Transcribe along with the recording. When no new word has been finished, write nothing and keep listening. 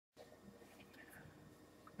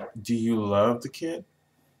Do you love the kid?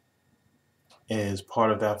 Is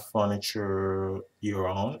part of that furniture your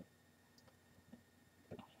own?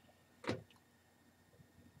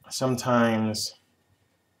 Sometimes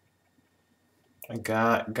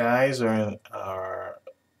guys are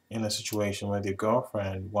in a situation where their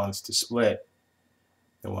girlfriend wants to split.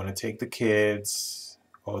 They want to take the kids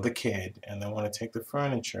or the kid, and they want to take the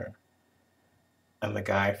furniture. And the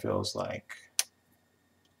guy feels like,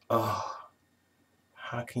 oh,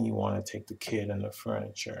 how can you want to take the kid and the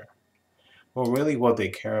furniture? Well, really, what they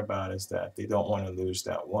care about is that they don't want to lose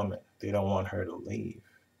that woman. They don't want her to leave.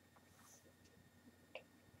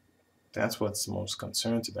 That's what's most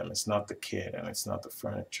concerned to them. It's not the kid and it's not the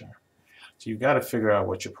furniture. So you've got to figure out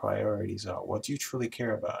what your priorities are. What do you truly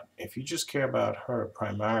care about? If you just care about her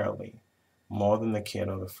primarily, more than the kid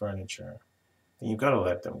or the furniture, then you've got to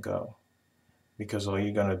let them go. Because all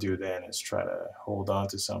you're going to do then is try to hold on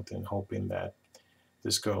to something, hoping that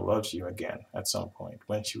this girl loves you again at some point,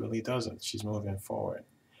 when she really doesn't. She's moving forward.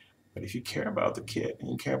 But if you care about the kid and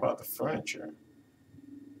you care about the furniture,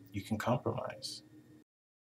 you can compromise.